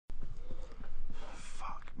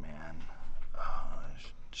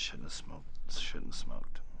Shouldn't have smoked. Shouldn't have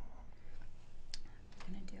smoked.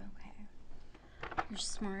 You're gonna do okay. You're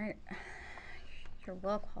smart. You're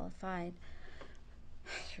well qualified.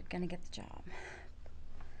 You're gonna get the job.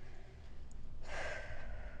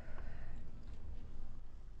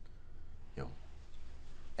 Yo,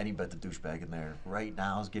 any bet the douchebag in there right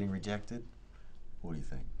now is getting rejected? What do you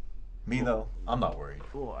think? Me, though, I'm not worried.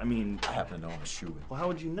 Well, I mean... I happen to know I'm a shoo-in. Well, how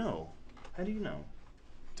would you know? How do you know?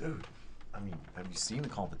 Dude, I mean, have you seen the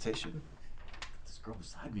competition? This girl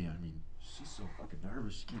beside me, I mean, she's so fucking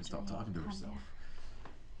nervous, she can't stop talking to herself.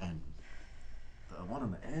 And the one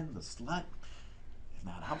on the end, the slut, in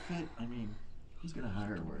that outfit, I mean, who's gonna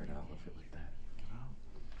hire her wearing an outfit like that, you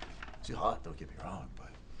know? She's hot, don't get me wrong, but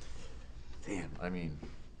damn, I mean,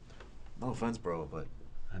 no offense, bro, but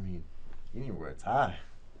I mean, you need to wear a tie.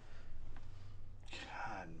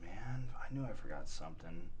 God, man, I knew I forgot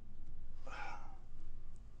something.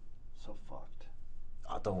 So fucked.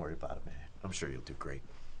 Oh, don't worry about it, man. I'm sure you'll do great.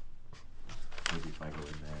 Maybe if I go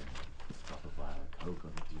in there, drop a bottle of Coke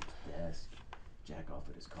on the dude's desk, jack off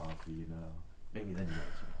at his coffee, you know. Maybe then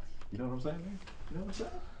you know what I'm saying, man? You know what I'm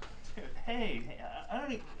saying? Dude, hey,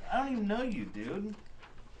 I don't even know you, dude.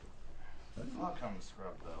 Fuck, I'm a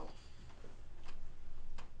scrub though.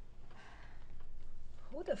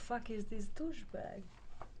 Who the fuck is this douchebag?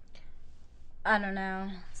 I don't know.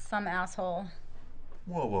 Some asshole.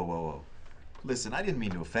 Whoa, whoa, whoa, whoa. Listen, I didn't mean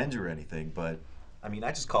to offend you or anything, but I mean, I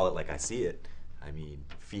just call it like I see it. I mean,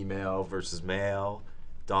 female versus male,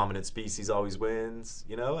 dominant species always wins.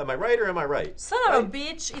 You know, am I right or am I right? Son of a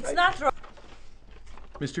bitch, it's not right.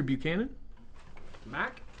 Mr. Buchanan?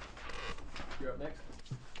 Mac? You're up next.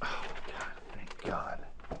 Oh, God, thank God.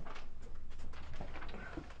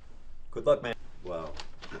 Good luck, man. Well,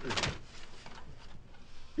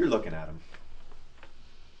 you're looking at him.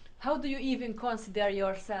 How do you even consider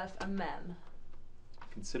yourself a man?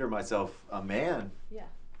 Consider myself a man? Yeah.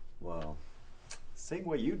 Well, same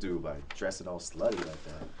way you do by dressing all slutty like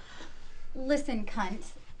that. Listen,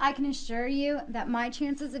 cunt. I can assure you that my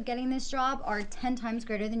chances of getting this job are 10 times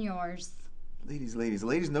greater than yours.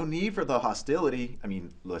 Ladies, no need for the hostility. I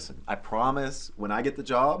mean, listen, I promise when I get the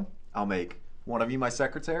job, I'll make one of you my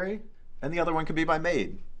secretary and the other one could be my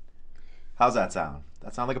maid. How's that sound?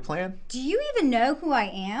 That sound like a plan? Do you even know who I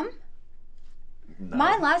am? No.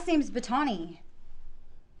 My last name's Batani.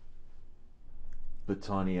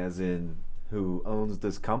 Batani as in who owns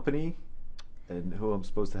this company and who I'm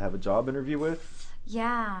supposed to have a job interview with?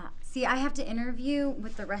 Yeah. See, I have to interview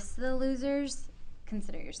with the rest of the losers.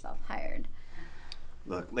 Consider yourself hired.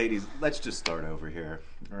 Look, ladies, let's just start over here,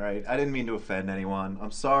 all right? I didn't mean to offend anyone. I'm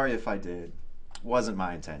sorry if I did. Wasn't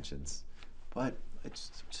my intentions. But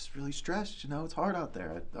it's just really stressed, you know? It's hard out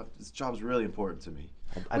there. This job's really important to me.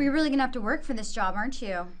 Well, you're really gonna have to work for this job, aren't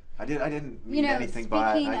you? I didn't mean anything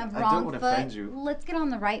by it. Speaking of I wrong don't want to offend foot, you. let's get on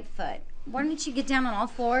the right foot. Why don't you get down on all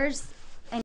fours